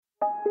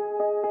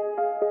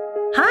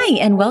Hi,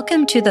 and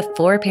welcome to the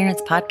For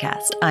Parents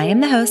Podcast. I am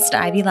the host,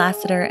 Ivy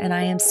Lassiter, and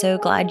I am so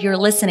glad you're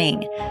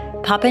listening.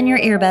 Pop in your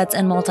earbuds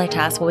and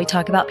multitask while we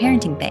talk about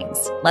parenting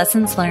things,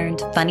 lessons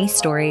learned, funny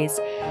stories,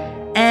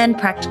 and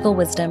practical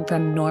wisdom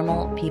from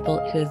normal people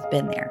who have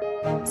been there.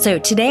 So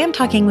today I'm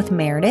talking with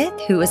Meredith,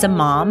 who is a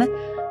mom,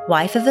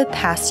 wife of a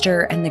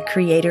pastor, and the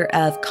creator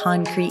of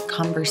Concrete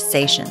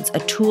Conversations, a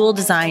tool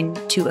designed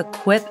to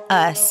equip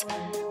us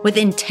with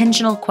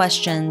intentional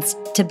questions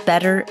to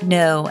better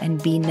know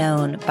and be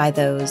known by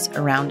those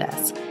around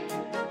us.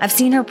 I've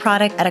seen her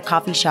product at a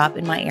coffee shop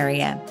in my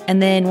area,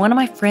 and then one of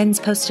my friends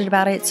posted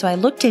about it, so I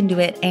looked into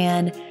it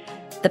and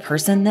the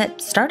person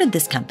that started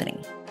this company.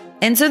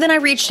 And so then I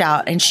reached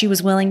out and she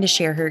was willing to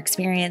share her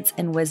experience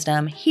and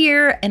wisdom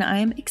here, and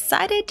I'm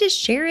excited to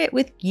share it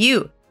with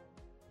you.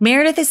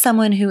 Meredith is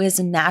someone who is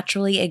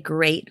naturally a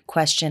great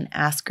question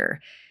asker.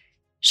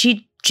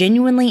 She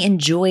genuinely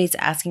enjoys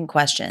asking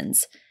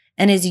questions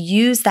and has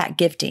used that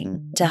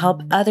gifting to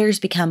help others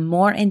become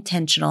more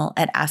intentional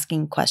at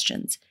asking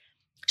questions.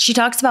 She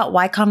talks about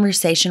why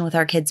conversation with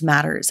our kids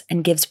matters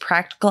and gives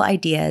practical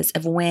ideas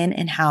of when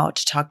and how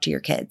to talk to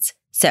your kids.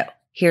 So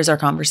here's our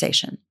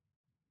conversation.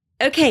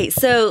 Okay,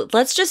 so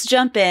let's just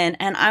jump in,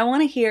 and I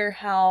want to hear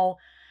how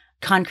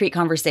Concrete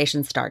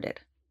Conversations started.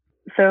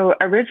 So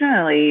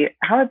originally,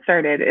 how it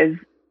started is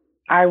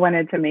I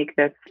wanted to make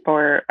this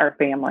for our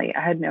family.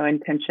 I had no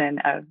intention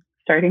of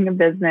starting a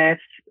business,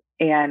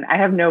 and I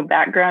have no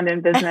background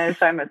in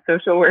business. I'm a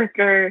social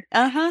worker.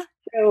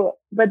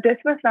 But this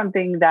was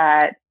something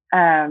that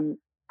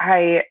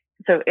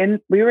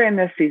we were in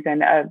this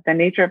season of the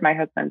nature of my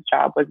husband's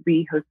job was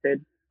we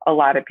hosted a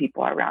lot of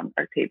people around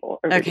our table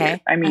over the years.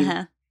 I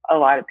mean, a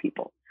lot of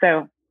people.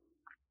 So,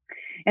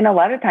 and a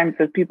lot of times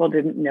those people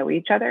didn't know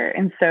each other.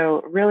 And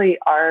so really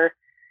our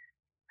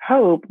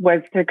hope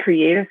was to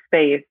create a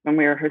space when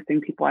we were hosting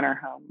people in our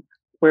homes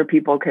where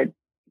people could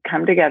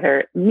come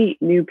together,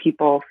 meet new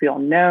people, feel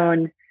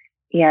known,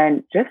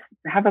 and just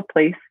have a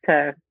place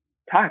to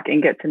talk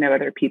and get to know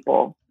other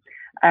people.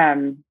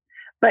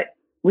 But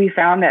we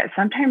found that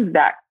sometimes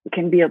that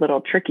can be a little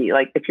tricky.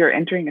 Like if you're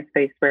entering a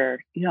space where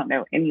you don't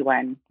know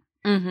anyone,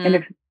 and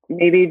if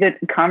maybe the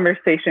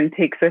conversation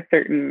takes a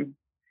certain,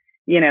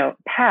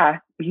 path,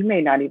 you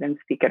may not even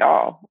speak at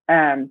all.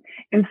 And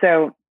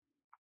so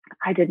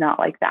I did not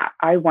like that.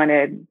 I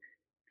wanted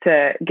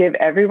to give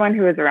everyone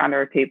who was around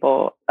our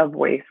table a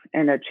voice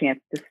and a chance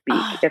to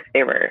speak if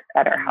they were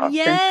at our house.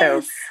 Yes.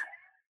 And so,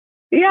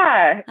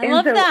 yeah. I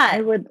love that.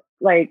 I would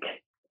write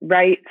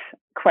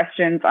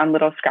questions on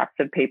little scraps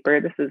of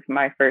paper. This is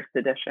my first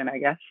edition, I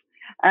guess.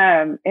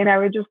 And I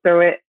would just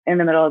throw it in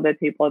the middle of the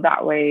table.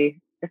 That way,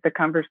 if the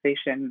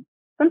conversation,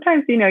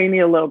 sometimes, you need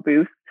a little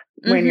boost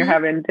when you're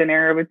having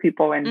dinner with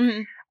people.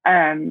 And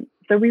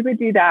so we would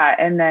do that.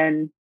 And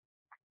then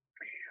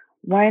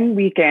one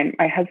weekend,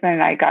 my husband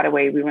and I got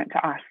away. We went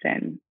to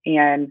Austin,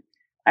 and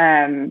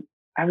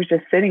I was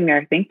just sitting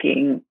there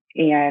thinking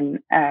and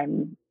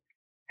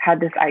had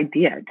this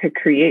idea to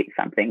create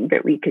something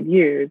that we could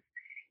use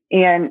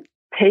and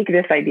take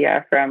this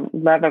idea from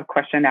love of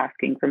question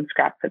asking from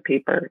scraps of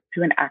paper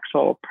to an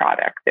actual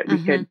product that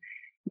we could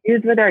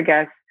use with our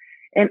guests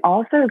and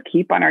also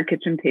keep on our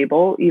kitchen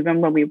table,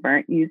 even when we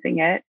weren't using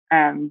it.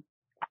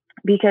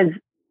 Because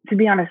to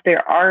be honest,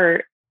 there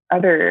are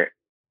other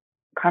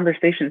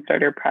conversation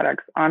starter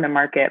products on the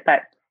market,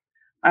 but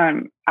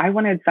I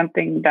wanted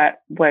something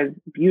that was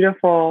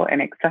beautiful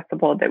and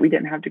accessible that we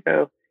didn't have to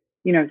go,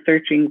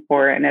 searching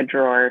for in a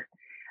drawer.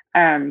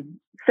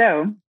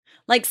 So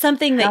like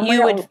something that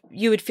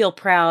you would feel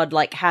proud,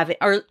 like having,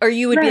 or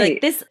you would be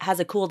like, this has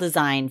a cool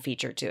design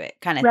feature to it,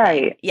 kind of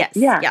thing. Yes.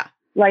 Yeah.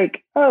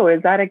 Like, oh,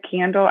 is that a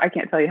candle? I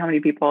can't tell you how many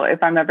people,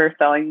 if I'm ever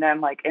selling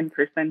them like in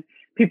person,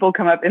 people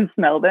come up and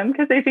smell them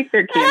because they think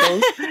they're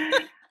candles.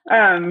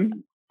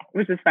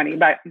 Which is funny,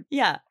 but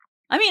yeah.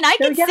 I mean, I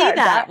could see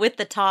that with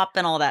the top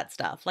and all that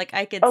stuff. Like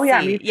I could see.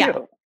 Yeah, me too. Yeah.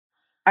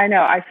 I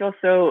know. I feel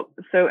so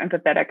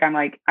empathetic. I'm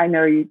like, I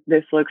know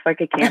this looks like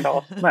a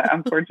candle, but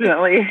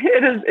unfortunately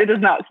it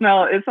does not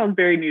smell. It smells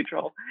very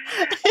neutral.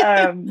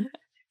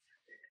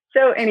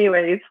 So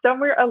anyways,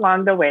 somewhere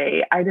along the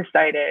way, I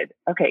decided,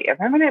 okay,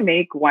 if I'm going to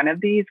make one of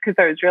these, because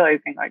I was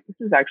realizing like, this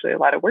is actually a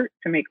lot of work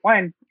to make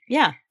one.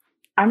 Yeah.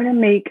 I'm going to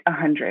make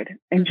 100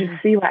 and just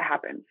see what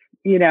happens.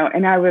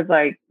 And I was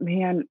like,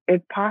 man,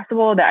 it's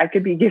possible that I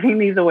could be giving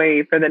these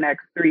away for the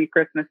next 3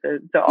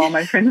 Christmases to all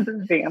my friends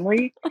and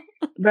family,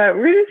 but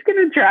we're just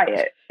going to try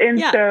it.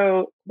 And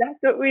so that's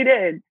what we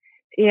did.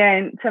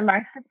 And to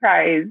my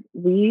surprise,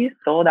 we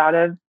sold out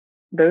of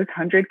those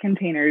 100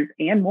 containers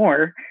and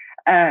more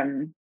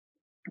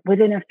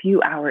within a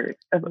few hours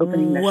of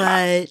opening the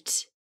shop.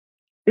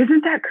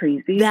 Isn't that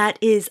crazy? That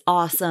is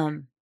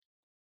awesome.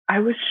 I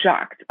was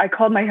shocked. I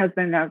called my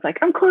husband and I was like,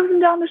 I'm closing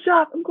down the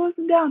shop. I'm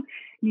closing down.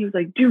 And he was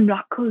like, do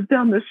not close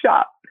down the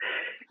shop.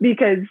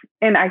 Because,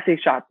 and I say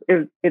shop,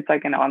 it's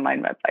like an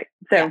online website.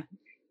 So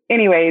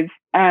anyways,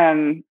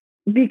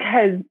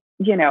 because,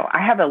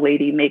 I have a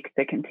lady make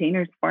the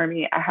containers for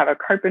me. I have a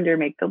carpenter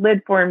make the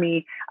lid for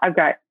me. I've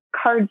got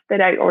cards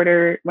that I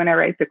order when I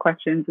write the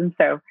questions. And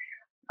so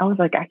I was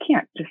like, I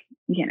can't just,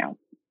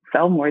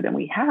 sell more than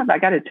we have. I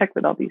got to check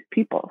with all these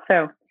people.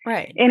 So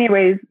right.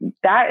 anyways,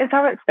 that is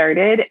how it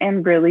started.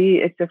 And really,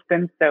 it's just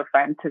been so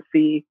fun to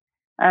see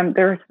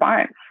the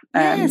response.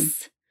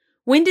 Yes.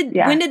 When did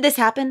this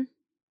happen?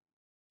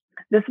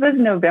 This was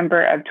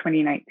November of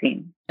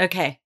 2019.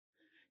 Okay.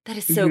 That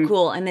is so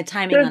cool. And the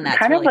timing on that's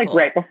kind really of like cool.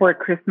 right before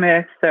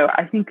Christmas. So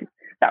I think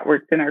that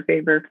worked in our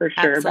favor for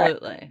sure.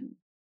 Absolutely. But,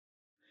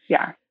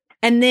 yeah.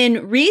 And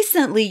then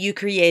recently you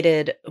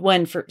created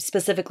one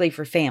specifically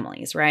for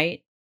families,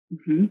 right?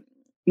 Mm-hmm.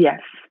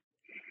 Yes.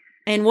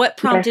 And what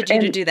prompted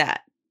you to do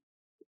that?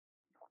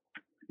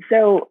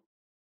 So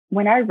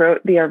when I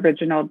wrote the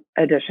original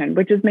edition,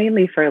 which is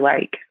mainly for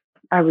like,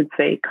 I would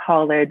say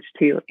college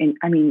to,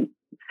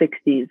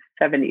 60s,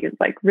 70s,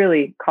 like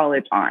really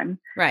college on.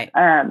 Right.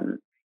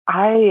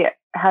 I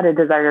had a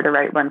desire to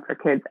write one for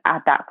kids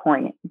at that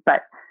point,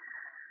 but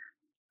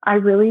I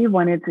really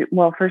wanted to,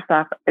 well, first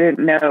off, I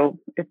didn't know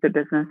if the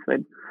business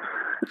would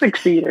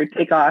succeed or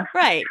take off.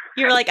 Right.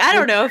 You were like, I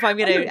don't know if I'm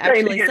going to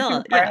actually sell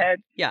it. Yeah.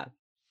 Yeah.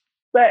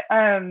 But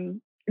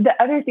the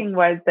other thing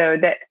was, though,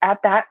 that at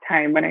that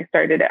time when I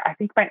started it, I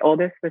think my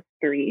oldest was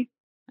 3.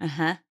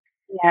 Uh-huh.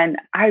 And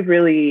I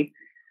really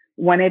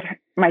wanted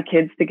my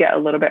kids to get a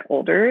little bit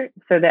older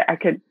so that I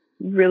could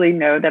really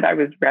know that I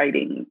was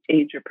writing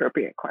age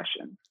appropriate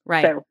questions.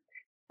 Right. So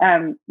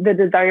the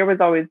desire was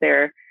always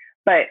there,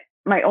 but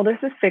my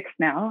oldest is 6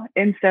 now.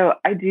 And so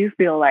I do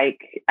feel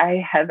like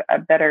I have a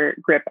better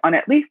grip on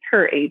at least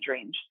her age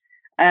range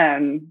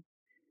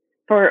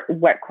for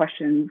what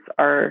questions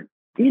are,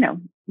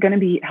 going to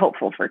be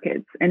helpful for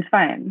kids and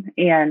fun.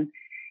 And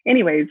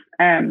anyways,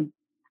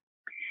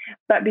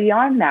 but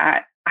beyond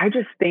that, I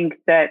just think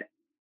that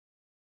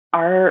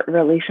our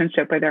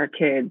relationship with our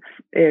kids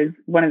is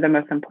one of the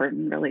most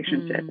important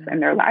relationships in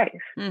their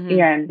life. Mm-hmm.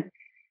 And,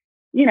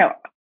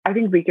 I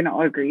think we can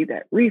all agree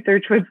that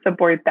research would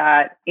support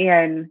that.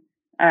 And,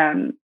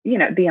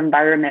 the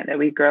environment that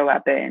we grow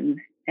up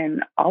in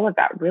and all of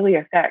that really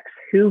affects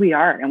who we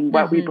are and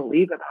what we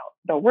believe about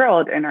the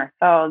world and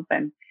ourselves.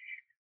 And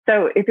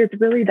so if it's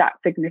really that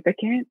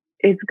significant,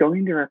 it's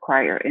going to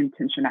require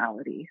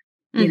intentionality,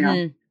 you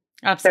know?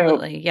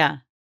 Absolutely. So, yeah.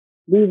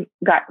 We've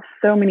got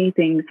so many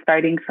things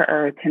fighting for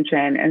our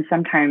attention, and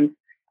sometimes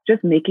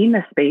just making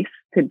the space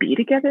to be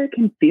together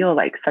can feel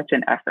like such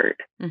an effort.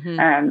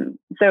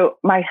 So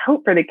my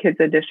hope for the kids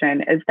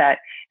edition is that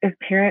if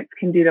parents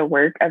can do the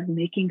work of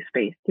making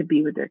space to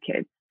be with their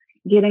kids,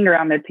 getting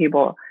around the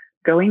table,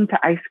 going to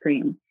ice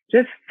cream,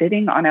 just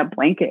sitting on a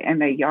blanket in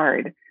the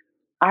yard,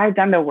 I've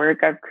done the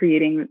work of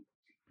creating,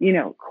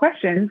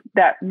 questions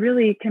that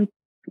really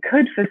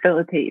could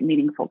facilitate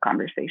meaningful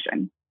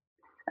conversation.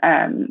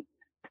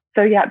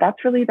 So yeah,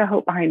 that's really the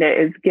hope behind it,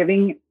 is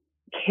giving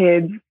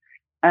kids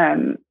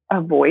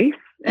a voice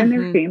in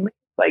their families,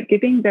 like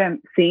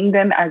seeing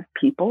them as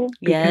people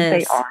because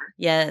they are.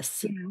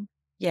 Yes.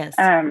 Yes.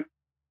 And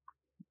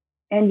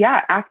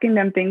yeah, asking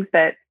them things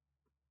that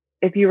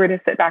if you were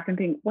to sit back and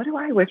think, what do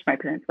I wish my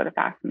parents would have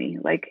asked me?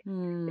 Like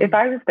if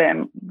I was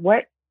them,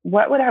 what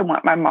would I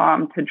want my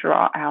mom to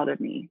draw out of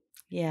me?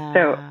 Yeah.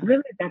 So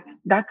really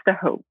that's the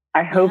hope.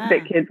 I hope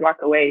that kids walk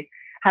away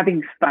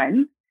having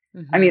fun.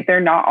 I mean, they're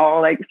not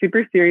all like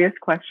super serious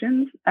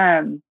questions,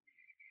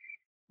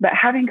 but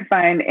having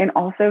fun and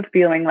also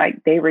feeling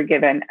like they were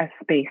given a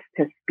space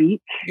to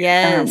speak.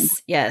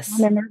 Yes.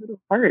 In their little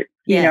heart.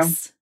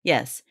 Yes.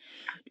 Yes.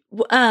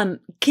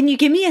 Can you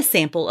give me a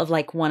sample of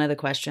like one of the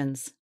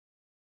questions?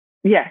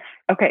 Yes.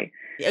 Okay.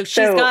 She's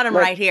got them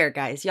right here,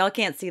 guys. Y'all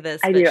can't see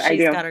this, but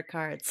she's got her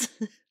cards.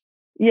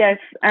 Yes.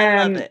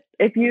 I love it.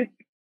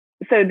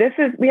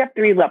 We have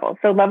 3 levels.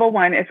 So level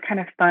 1 is kind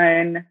of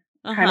fun,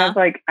 kind of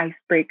like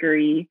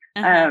icebreakery.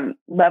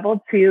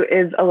 Level 2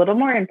 is a little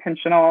more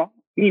intentional.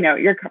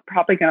 You're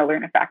probably going to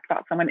learn a fact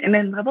about someone. And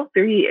then level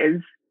 3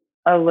 is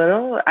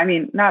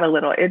not a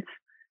little, it's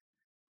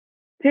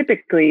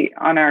typically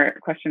on our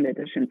question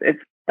editions, it's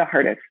the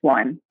hardest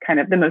one, kind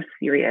of the most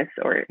serious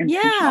or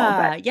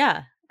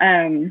intentional.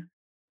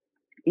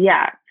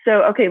 Yeah.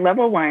 So, okay.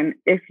 Level 1,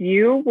 if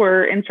you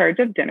were in charge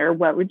of dinner,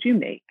 what would you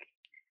make?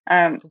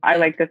 I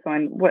like this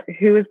one.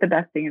 Who is the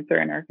best dancer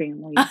in our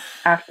family?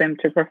 Ask them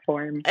to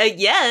perform.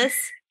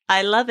 Yes.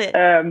 I love it.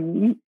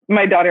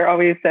 My daughter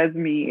always says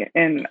me,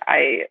 and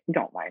I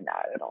don't mind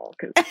that at all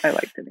because I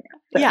like to dance.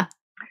 So.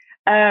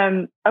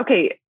 Yeah.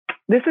 Okay.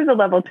 This is a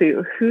level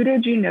 2. Who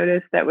did you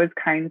notice that was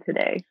kind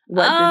today?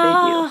 What did they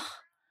do?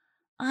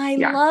 I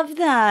love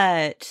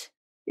that.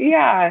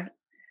 Yeah.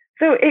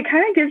 So it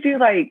kind of gives you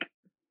like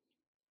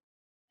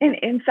an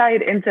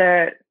insight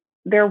into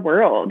their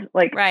world.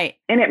 Like, right.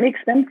 And it makes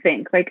them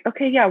think like,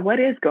 okay, yeah, what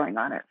is going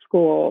on at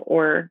school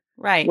or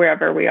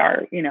wherever we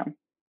are,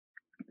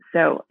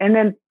 So, and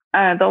then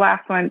the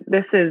last one,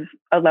 this is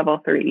a level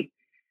 3.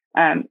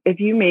 If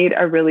you made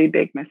a really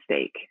big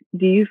mistake,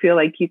 do you feel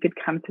like you could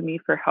come to me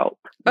for help?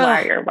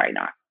 Why or why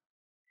not?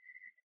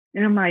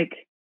 And I'm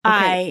like,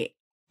 okay.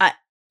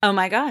 Oh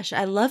my gosh,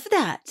 I love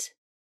that.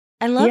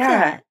 I love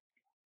that.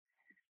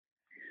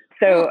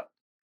 So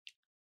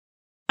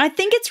I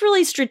think it's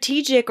really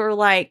strategic or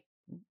like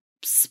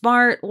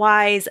smart,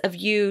 wise of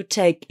you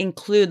to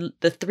include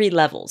the 3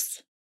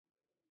 levels.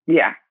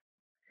 Yeah.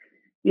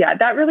 Yeah.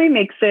 That really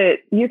makes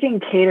it, you can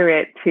cater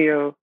it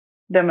to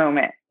the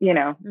moment,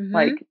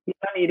 like you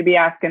don't need to be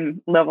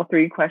asking level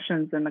 3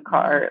 questions in the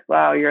car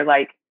while you're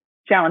like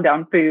chowing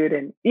down food.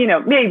 And,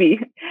 maybe,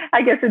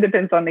 I guess it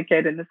depends on the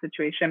kid and the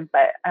situation,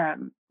 but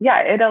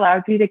it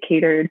allows you to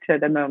cater to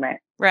the moment.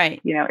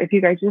 Right. If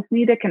you guys just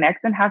need to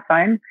connect and have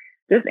fun,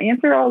 just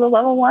answer all the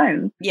level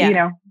 1s,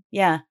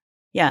 Yeah.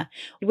 Yeah.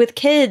 With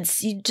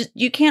kids,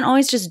 you can't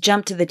always just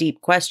jump to the deep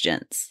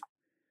questions.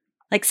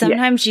 Like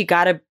sometimes you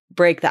got to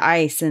break the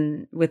ice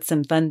and with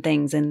some fun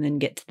things and then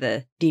get to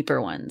the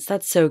deeper ones.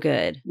 That's so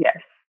good. Yes,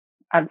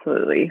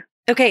 absolutely.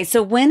 Okay.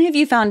 So when have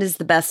you found is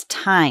the best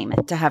time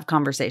to have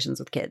conversations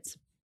with kids?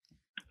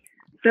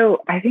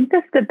 So I think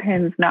this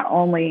depends not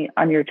only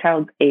on your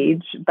child's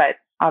age, but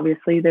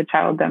obviously the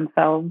child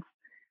themselves.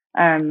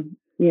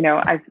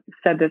 I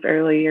said this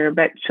earlier,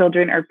 but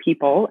children are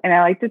people. And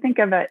I like to think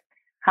of it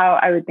how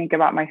I would think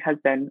about my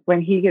husband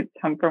when he gets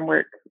home from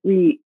work.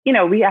 We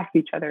ask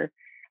each other,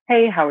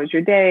 hey, how was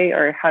your day?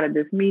 Or how did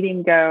this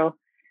meeting go?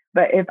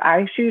 But if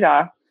I shoot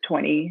off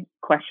 20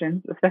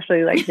 questions,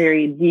 especially like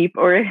very deep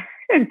or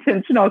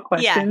intentional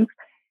questions,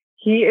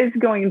 he is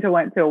going to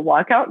want to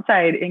walk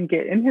outside and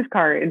get in his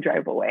car and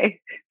drive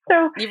away.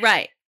 So you're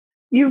right.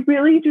 You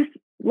really just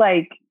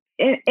like,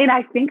 and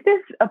I think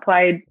this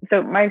applied.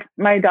 So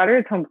my daughter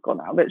is homeschooled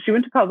now, but she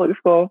went to public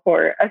school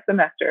for a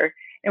semester.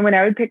 And when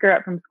I would pick her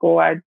up from school,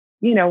 I'd,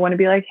 want to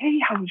be like, hey,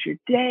 how was your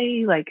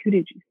day? Like, who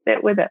did you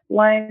sit with at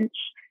lunch?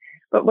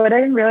 But what I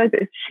didn't realize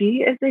is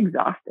she is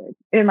exhausted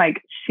and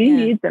like she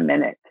needs a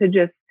minute to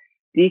just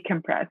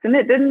decompress. And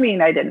it didn't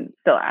mean I didn't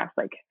still ask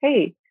like,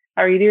 hey,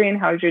 how are you doing?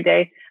 How's your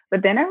day?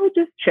 But then I would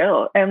just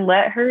chill and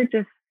let her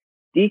just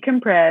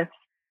decompress,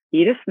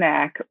 eat a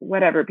snack,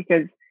 whatever,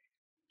 because,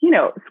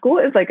 school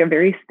is like a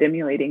very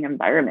stimulating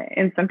environment.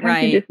 And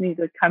sometimes you just need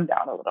to come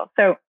down a little.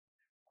 So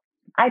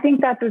I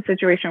think that's a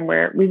situation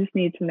where we just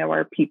need to know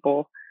our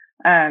people.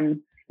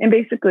 And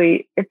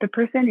basically, if the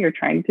person you're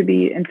trying to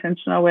be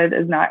intentional with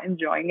is not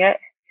enjoying it,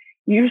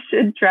 you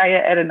should try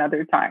it at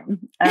another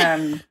time.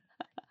 Right.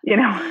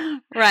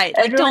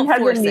 Like don't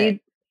force it.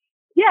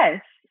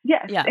 Yes.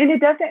 Yeah. And it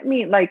doesn't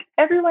mean like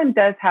everyone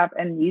does have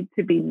a need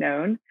to be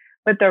known,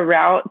 but the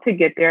route to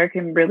get there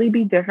can really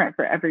be different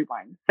for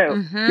everyone.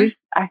 So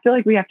I feel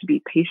like we have to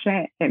be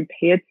patient and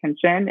pay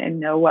attention and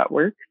know what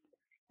works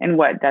and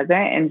what doesn't,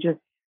 and just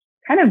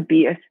kind of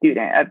be a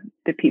student of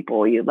the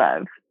people you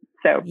love.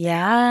 So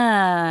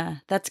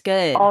that's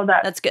good.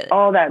 That's good.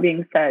 All that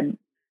being said,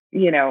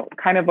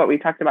 kind of what we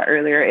talked about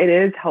earlier, it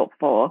is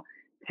helpful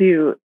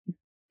to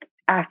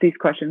ask these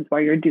questions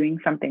while you're doing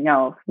something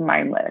else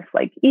mindless,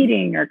 like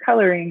eating or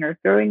coloring or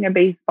throwing a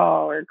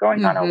baseball or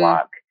going on a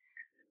walk.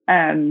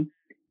 And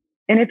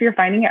if you're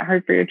finding it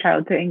hard for your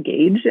child to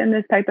engage in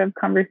this type of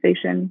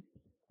conversation,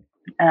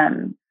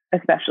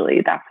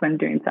 especially that's when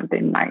doing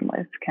something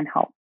mindless can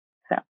help.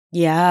 So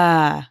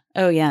yeah.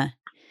 Oh yeah.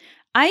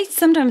 I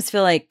sometimes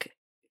feel like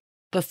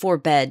before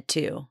bed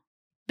too,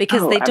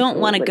 because they don't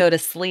want to go to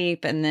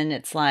sleep, and then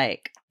it's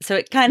like, so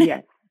it kind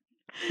of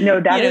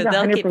no, that is 100%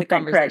 they'll keep the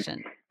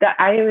conversation. Correct. That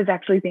I was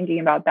actually thinking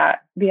about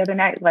that the other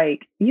night.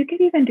 Like you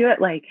could even do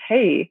it like,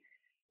 hey,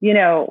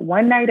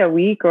 one night a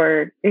week,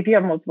 or if you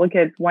have multiple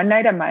kids, one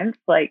night a month,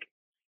 like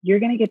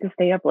you're going to get to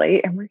stay up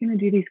late and we're going to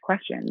do these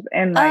questions.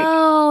 And like,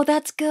 oh,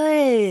 that's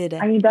good.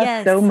 I mean,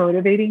 that's so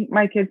motivating.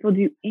 My kids will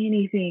do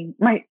anything.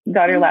 My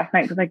daughter last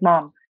night was like,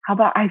 Mom, how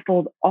about I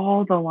fold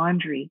all the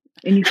laundry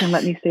and you can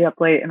let me stay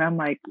up late? And I'm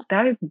like,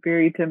 that is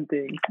very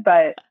tempting,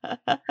 but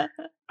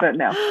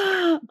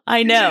no.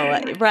 I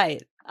know.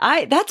 Right.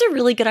 That's a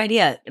really good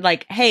idea.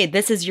 Like, hey,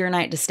 this is your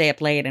night to stay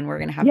up late and we're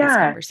going to have these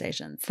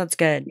conversations. That's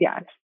good. Yeah.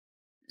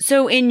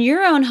 So in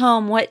your own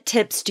home, what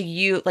tips do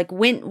you like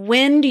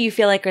when do you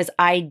feel like is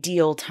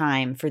ideal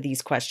time for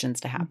these questions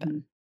to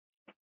happen?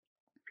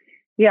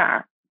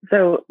 Yeah.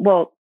 So,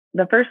 well,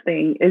 the first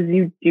thing is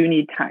you do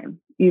need time.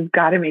 You've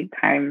got to make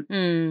time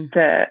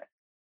to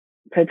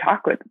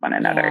talk with one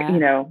another,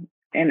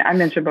 and I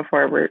mentioned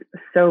before, we're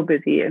so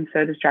busy and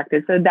so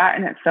distracted. So that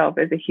in itself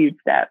is a huge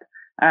step,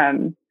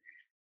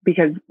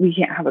 because we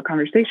can't have a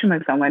conversation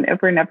with someone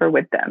if we're never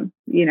with them,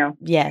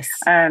 Yes.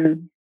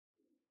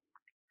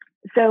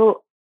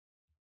 So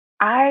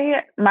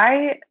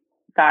my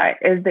thought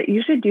is that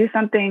you should do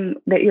something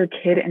that your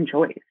kid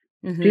enjoys.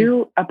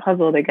 Do a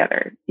puzzle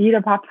together, eat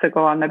a popsicle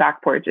on the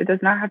back porch. It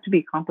does not have to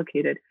be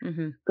complicated.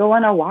 Go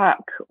on a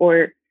walk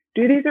or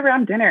do these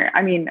around dinner.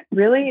 I mean,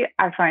 really,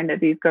 I find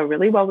that these go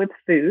really well with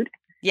food.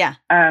 Yeah.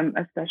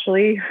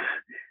 Especially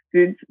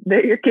foods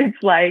that your kids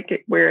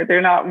like, where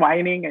they're not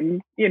whining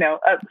and,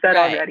 upset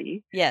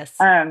already. Yes.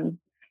 And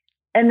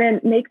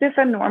then make this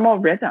a normal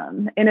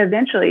rhythm. And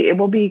eventually it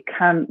will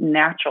become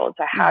natural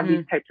to have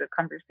these types of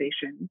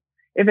conversations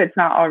if it's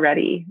not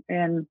already.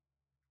 And,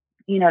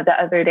 the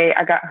other day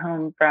I got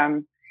home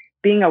from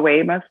being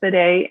away most of the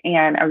day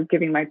and I was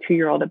giving my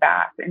 2-year-old a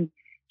bath, and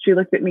she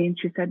looked at me and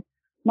she said,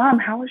 Mom,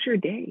 how was your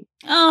day?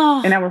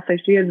 Oh. And I will say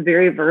she is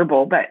very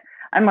verbal, but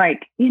I'm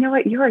like, you know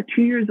what? You are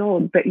 2 years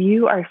old, but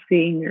you are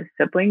seeing your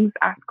siblings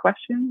ask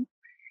questions.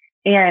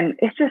 And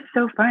it's just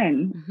so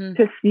fun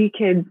to see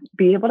kids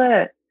be able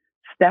to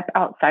step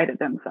outside of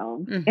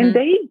themselves. And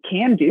they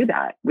can do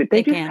that.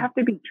 They just have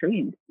to be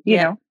trained, you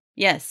know?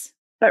 Yes.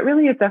 But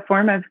really, it's a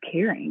form of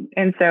caring.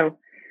 And so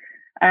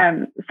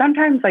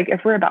sometimes, like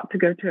if we're about to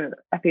go to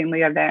a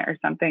family event or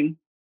something,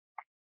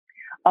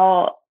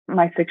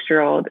 my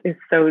 6-year-old is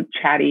so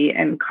chatty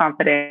and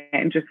confident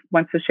and just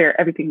wants to share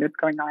everything that's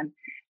going on.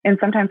 And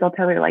sometimes I'll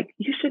tell her, like,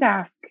 you should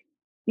ask,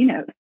 you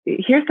know,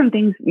 here's some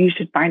things you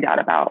should find out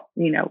about,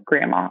 you know,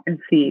 grandma and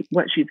see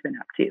what she's been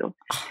up to.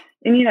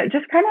 And, you know,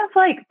 just kind of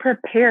like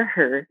prepare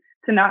her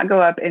to not go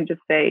up and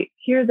just say,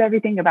 here's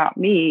everything about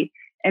me.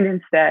 And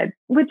instead,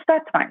 which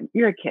that's fine.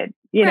 You're a kid,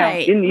 you know,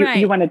 and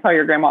you want to tell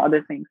your grandma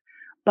other things,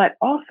 but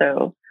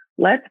also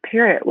let's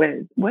pair it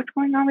with what's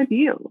going on with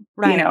you,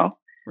 you know?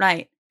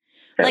 Right.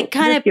 So like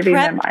kind of giving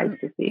prep them eyes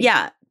to see.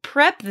 Yeah.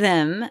 Prep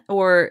them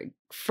or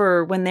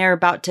for when they're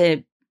about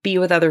to be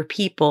with other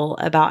people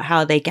about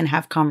how they can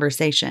have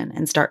conversation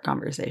and start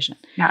conversation.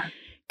 Yeah.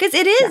 Because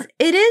it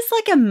is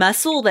like a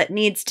muscle that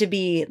needs to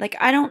be like,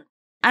 I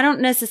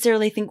don't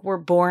necessarily think we're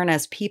born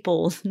as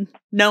people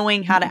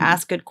knowing how to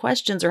ask good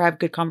questions or have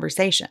good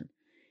conversation.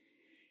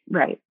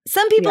 Right.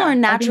 Some people are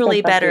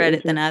naturally better at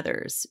it than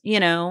others,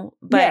 you know,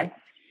 but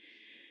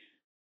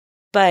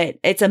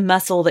it's a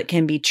muscle that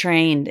can be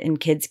trained and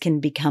kids can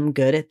become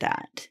good at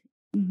that,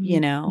 you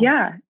know?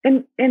 Yeah.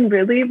 And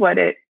really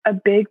a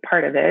big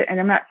part of it, and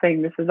I'm not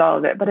saying this is all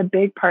of it, but a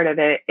big part of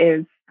it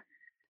is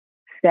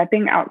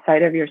stepping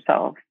outside of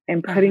yourself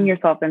and putting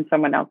yourself in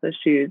someone else's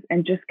shoes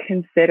and just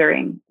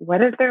considering,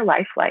 what is their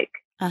life like?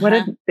 What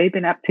have they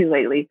been up to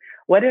lately?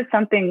 What is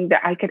something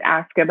that I could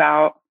ask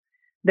about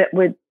that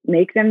would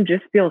make them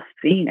just feel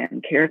seen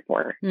and cared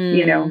for,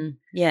 you know?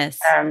 Yes.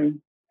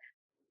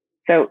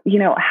 So, you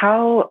know,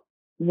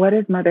 what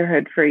has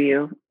motherhood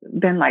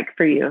been like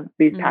for you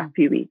these past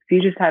few weeks?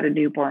 You just had a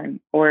newborn,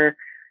 or,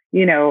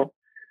 you know,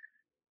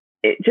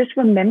 just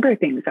remember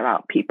things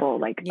about people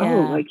like,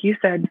 oh, like you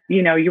said,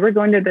 you know, you were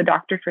going to the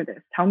doctor for this.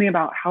 Tell me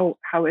about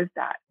how is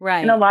that?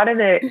 Right. And a lot of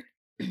it,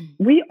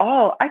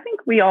 I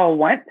think we all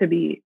want to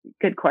be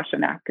good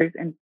question askers,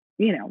 and,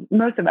 you know,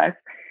 most of us,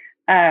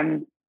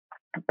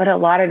 but a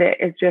lot of it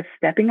is just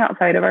stepping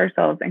outside of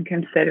ourselves and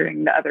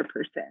considering the other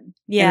person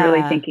and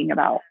really thinking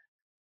about,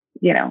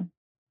 you know,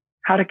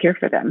 how to care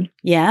for them.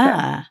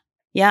 Yeah. So.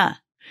 Yeah.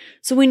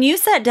 So when you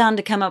sat down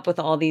to come up with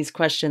all these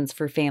questions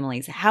for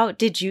families, how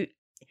did you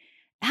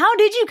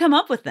come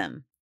up with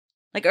them?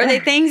 Like, are they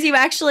things you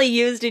actually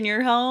used in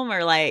your home,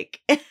 or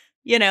like,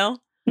 you know?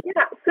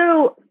 Yeah.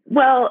 So,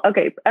 well,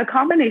 okay. A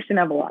combination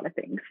of a lot of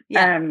things.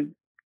 Yeah.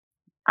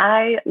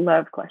 I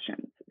love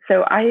questions.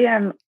 So I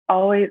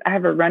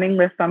have a running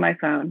list on my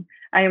phone.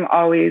 I am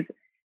always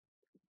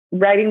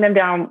writing them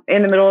down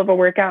in the middle of a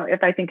workout.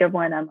 If I think of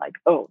one, I'm like,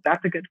 oh,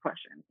 that's a good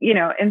question, you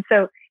know? And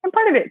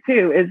part of it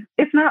too is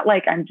it's not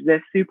like I'm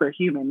this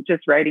superhuman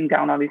just writing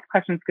down all these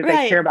questions because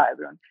I care about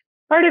everyone.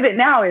 Part of it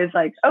now is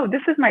like, oh,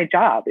 this is my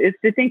job, is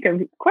to think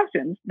of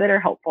questions that are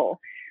helpful.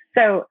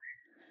 So,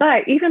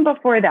 but even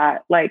before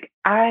that, like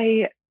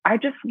I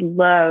just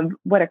love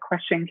what a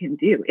question can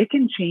do. It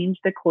can change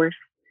the course.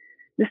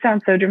 This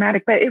sounds so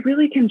dramatic, but it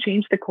really can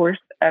change the course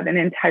of an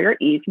entire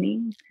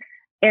evening.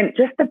 And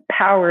just the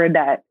power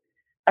that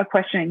a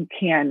question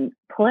can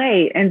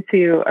play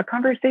into a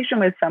conversation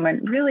with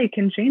someone really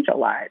can change a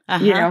lot,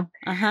 you know,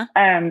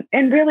 and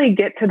really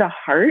get to the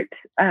heart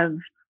of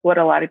what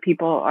a lot of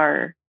people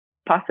are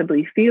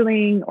possibly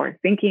feeling or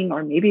thinking,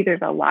 or maybe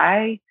there's a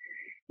lie,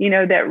 you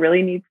know, that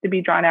really needs to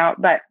be drawn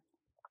out. But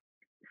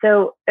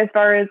so as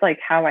far as like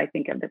how I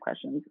think of the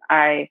questions,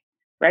 I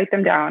write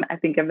them down. I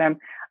think of them.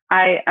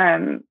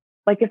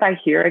 Like if I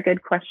hear a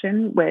good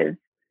question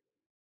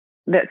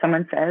that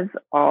someone says,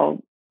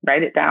 I'll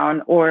write it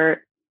down.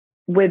 Or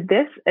with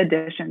this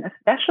edition,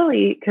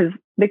 especially because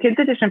the kids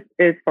edition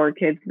is for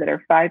kids that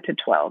are 5 to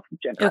 12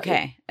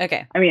 generally.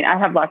 Okay. I mean, I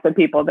have lots of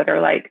people that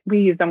are like, we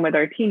use them with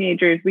our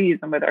teenagers, we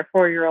use them with our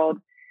 4-year-old,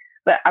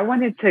 but I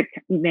wanted to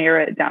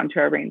narrow it down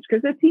to a range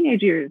because the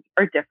teenage years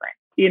are different,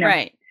 you know?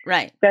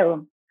 Right.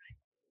 So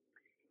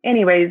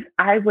anyways,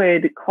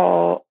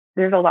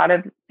 there's a lot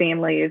of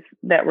families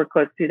that we're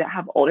close to that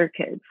have older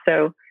kids.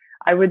 So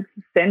I would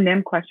send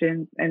them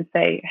questions and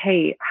say,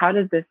 hey, how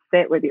does this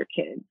fit with your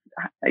kids?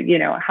 You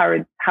know,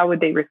 how would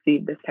they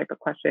receive this type of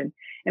question?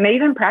 And they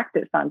even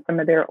practice on some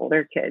of their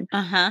older kids,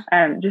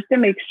 just to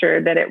make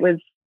sure that it was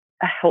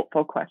a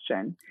helpful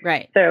question.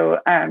 Right. So,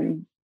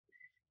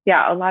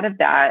 a lot of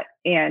that.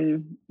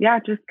 And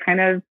just kind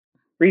of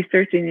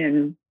researching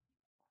and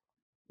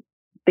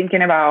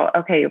thinking about,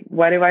 okay,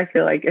 what do I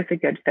feel like is a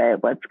good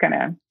fit? What's going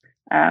to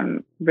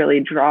really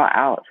draw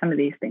out some of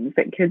these things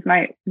that kids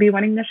might be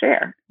wanting to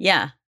share.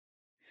 Yeah.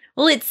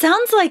 Well, it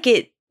sounds like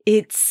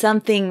it's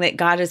something that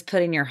God has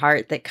put in your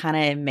heart that kind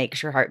of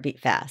makes your heart beat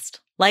fast.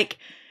 Like,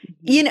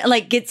 you know,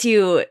 like gets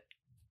you,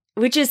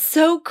 which is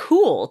so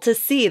cool to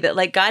see that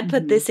like God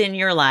put this in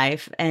your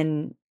life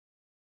and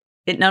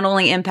it not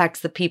only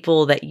impacts the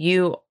people that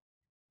you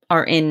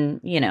are in,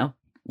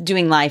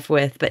 doing life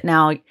with, but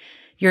now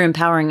you're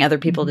empowering other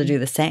people to do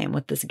the same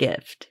with this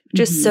gift.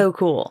 Just so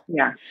cool.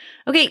 Yeah.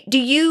 Okay. Do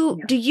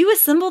you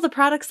assemble the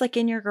products like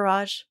in your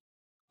garage,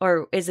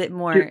 or is it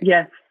more?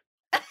 Yes.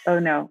 Oh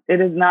no,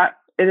 it is not.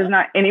 It is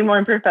not any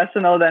more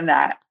professional than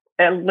that.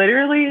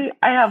 Literally,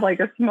 I have like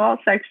a small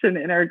section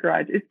in our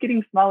garage. It's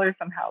getting smaller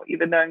somehow,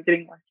 even though I'm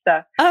getting more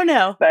stuff. Oh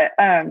no. But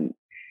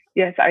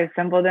yes, I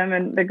assemble them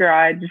in the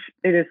garage.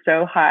 It is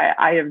so high.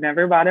 I have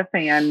never bought a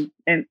fan,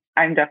 and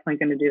I'm definitely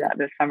going to do that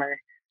this summer.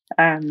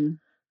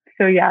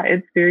 So yeah,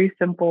 it's very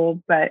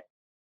simple, but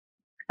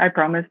I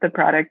promise the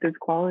product is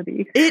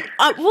quality.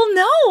 Well,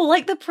 no,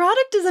 like the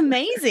product is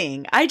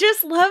amazing. I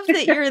just love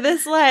that you're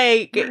this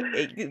like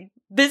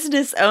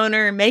business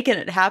owner making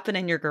it happen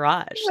in your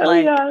garage.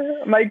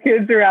 Yeah, my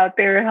kids are out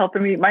there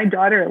helping me. My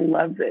daughter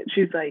loves it.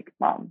 She's like,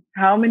 Mom,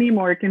 how many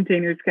more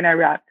containers can I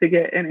wrap to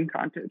get an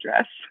Encanto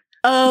dress?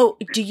 Oh,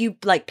 do you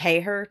like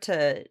pay her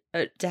to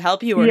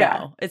help you or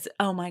no? It's,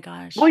 oh my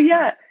gosh. Well,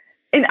 yeah.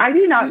 And I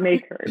do not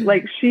make her.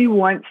 Like, she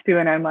wants to,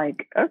 and I'm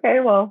like, okay,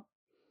 well,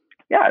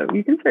 yeah,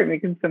 you can start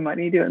making some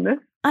money doing this.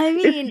 I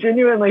mean, it's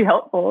genuinely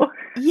helpful.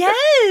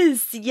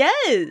 Yes.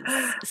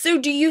 So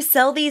do you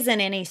sell these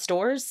in any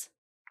stores?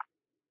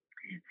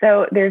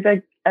 So there's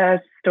a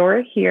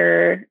store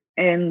here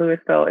in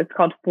Louisville. It's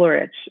called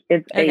Flourish.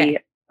 It's a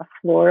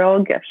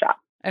floral gift shop.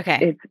 Okay.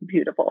 It's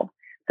beautiful.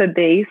 So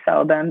they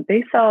sell them.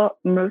 They sell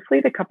mostly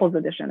the couples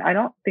edition. I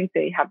don't think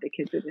they have the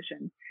kids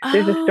edition.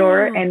 There's a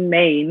store in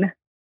Maine,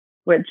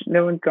 which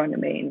no one's going to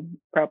Maine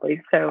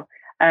probably. So,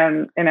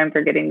 and I'm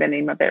forgetting the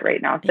name of it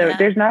right now. So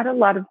there's not a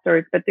lot of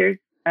stores, but there's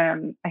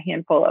a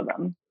handful of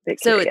them.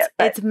 So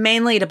it's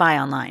mainly to buy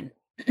online.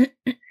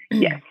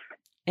 Yes.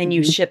 And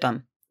you ship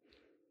them.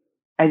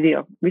 I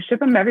do. We ship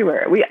them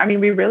everywhere.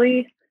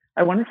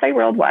 I want to say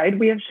worldwide.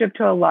 We have shipped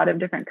to a lot of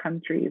different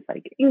countries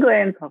like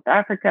England, South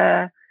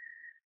Africa,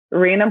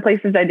 random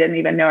places I didn't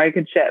even know I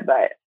could ship,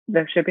 but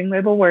the shipping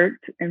label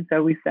worked. And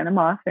so we sent them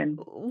off, and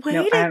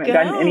I haven't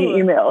gotten any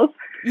emails.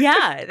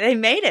 Yeah, they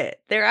made it.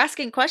 They're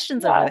asking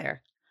questions over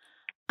there.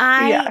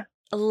 I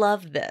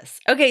love this.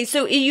 Okay.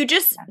 So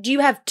do you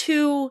have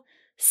 2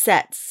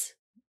 sets,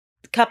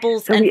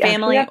 couples and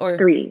family, or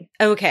 3?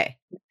 Okay.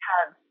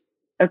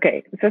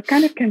 Okay, so it's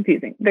kind of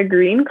confusing. The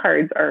green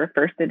cards are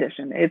first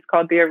edition. It's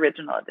called the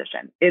original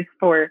edition. It's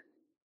for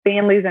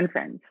families and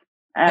friends.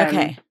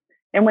 Okay.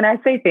 And when I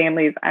say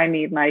families, I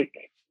mean like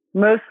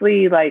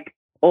mostly like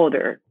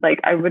older. Like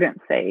I wouldn't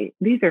say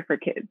these are for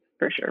kids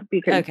for sure,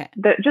 because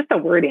just the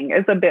wording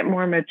is a bit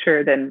more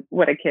mature than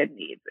what a kid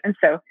needs. And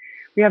so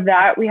we have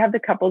that. We have the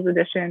couples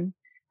edition,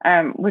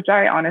 which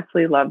I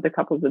honestly love the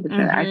couples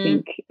edition. I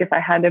think if I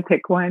had to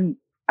pick one,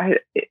 I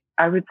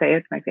would say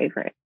it's my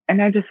favorite.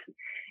 And I just,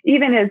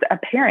 even as a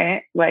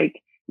parent,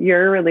 like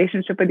your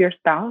relationship with your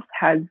spouse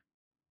has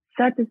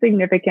such a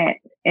significant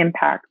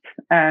impact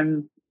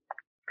and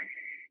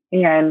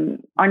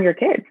on your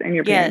kids and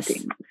your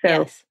parenting.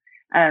 So,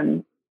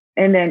 and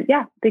then,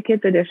 the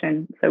kids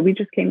edition. So we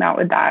just came out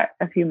with that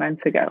a few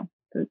months ago.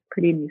 So it's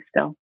pretty new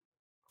still.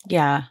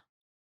 Yeah,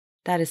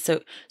 that is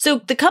so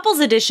the couples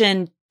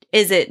edition,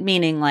 is it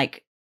meaning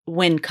like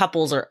when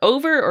couples are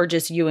over, or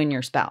just you and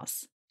your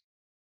spouse,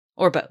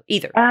 or both,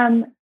 either?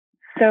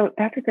 So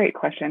that's a great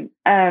question.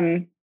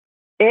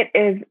 It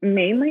is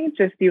mainly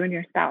just you and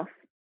your spouse.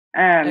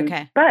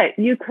 But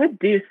you could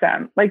do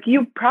some, like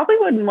you probably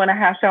wouldn't want to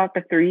hash out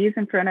the 3s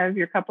in front of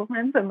your couple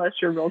friends unless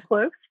you're real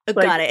close.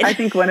 Got it. I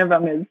think one of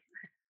them is,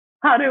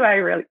 how do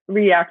I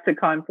react to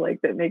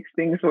conflict that makes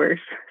things worse?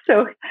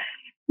 So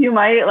you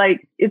might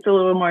it's a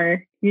little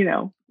more,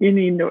 you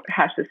need to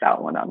hash this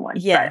out one-on-one.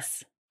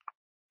 Yes.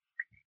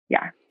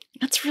 But,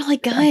 that's really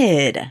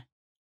good.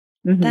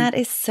 That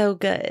is so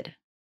good.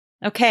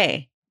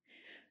 Okay.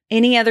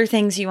 Any other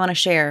things you want to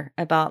share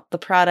about the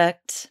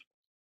product,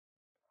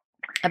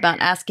 about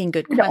asking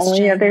good questions? The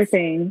only other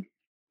thing,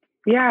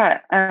 as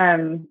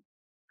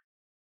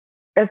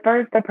far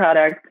as the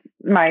product,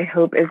 my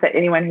hope is that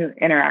anyone who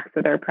interacts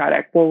with our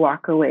product will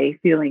walk away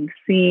feeling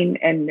seen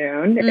and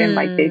known, and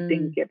like they've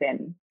been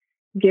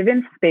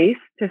given space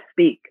to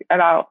speak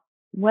about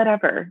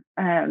whatever.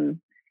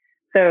 And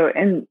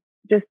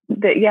just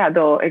that,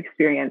 they'll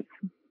experience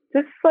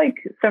just like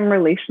some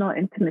relational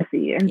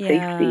intimacy and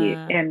safety.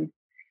 And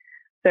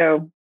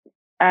so,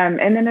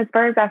 and then as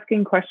far as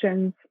asking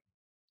questions,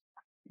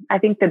 I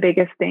think the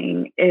biggest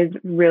thing is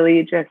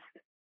really just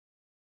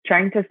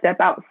trying to step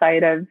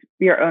outside of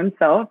your own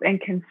self and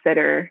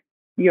consider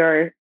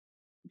your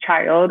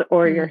child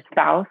or your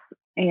spouse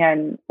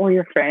or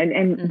your friend,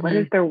 and what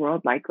is their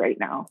world like right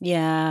now?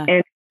 Yeah.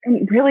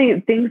 And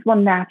really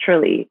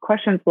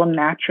questions will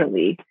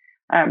naturally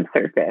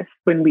surface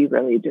when we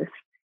really just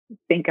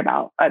think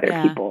about other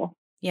people.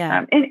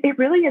 Yeah. And it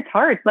really is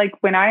hard. Like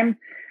when I'm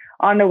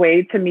on the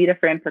way to meet a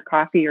friend for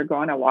coffee or go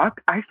on a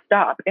walk, I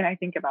stop and I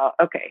think about,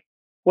 okay,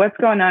 what's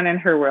going on in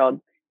her world?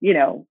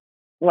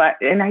 What?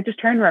 And I just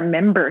try and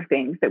remember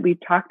things that we've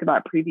talked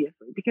about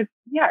previously, because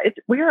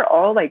we are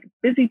all like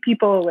busy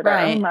people with our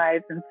own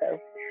lives. And so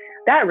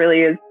that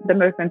really is the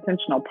most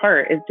intentional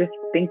part, is just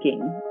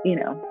thinking,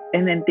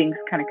 and then things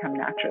kind of come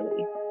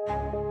naturally.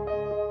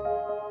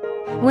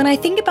 When I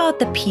think about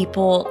the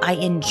people I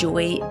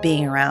enjoy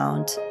being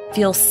around,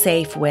 feel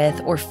safe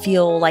with, or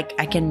feel like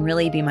I can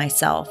really be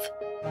myself,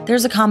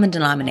 there's a common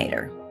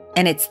denominator,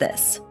 and it's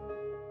this.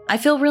 I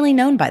feel really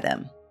known by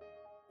them.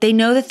 They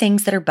know the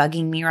things that are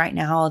bugging me right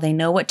now. They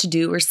know what to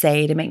do or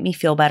say to make me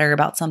feel better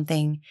about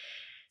something.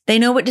 They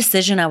know what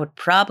decision I would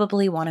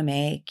probably want to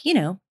make,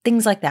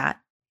 things like that.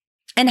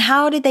 And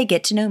how did they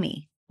get to know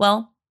me?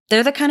 Well,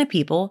 they're the kind of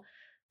people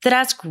that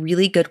ask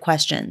really good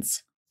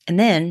questions, and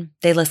then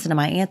they listen to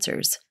my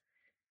answers.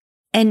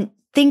 And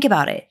think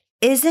about it.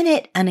 Isn't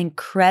it an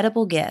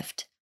incredible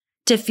gift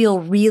to feel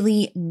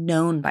really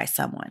known by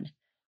someone?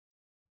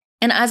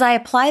 And as I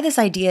apply this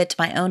idea to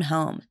my own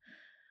home,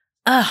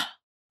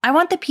 I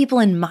want the people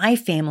in my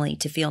family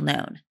to feel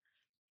known.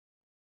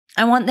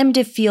 I want them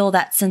to feel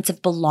that sense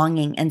of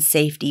belonging and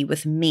safety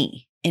with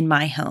me in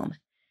my home.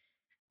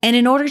 And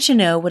in order to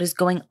know what is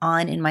going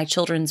on in my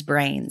children's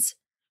brains,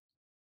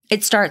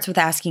 it starts with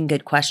asking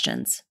good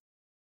questions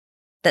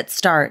that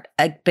start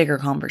a bigger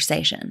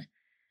conversation.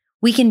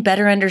 We can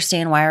better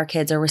understand why our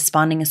kids are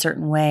responding a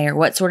certain way or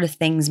what sort of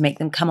things make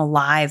them come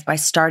alive by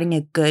starting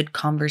a good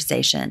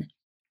conversation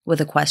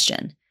with a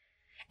question.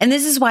 And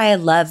this is why I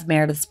love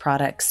Meredith's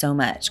product so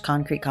much,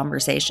 Concrete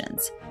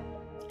Conversations.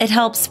 It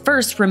helps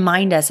first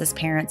remind us as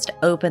parents to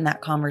open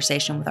that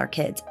conversation with our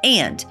kids.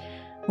 And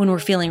when we're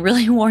feeling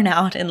really worn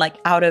out and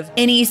out of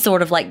any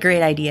sort of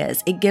great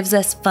ideas, it gives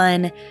us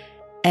fun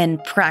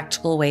and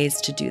practical ways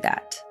to do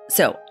that.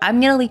 So I'm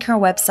going to link her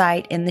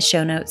website in the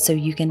show notes so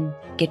you can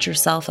get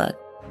yourself a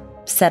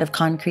set of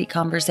Concrete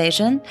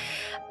Conversation.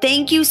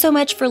 Thank you so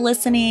much for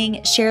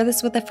listening. Share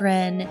this with a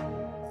friend.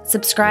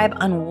 Subscribe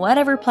on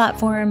whatever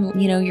platform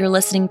you're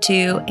listening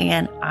to,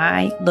 and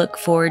I look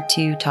forward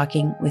to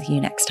talking with you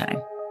next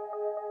time.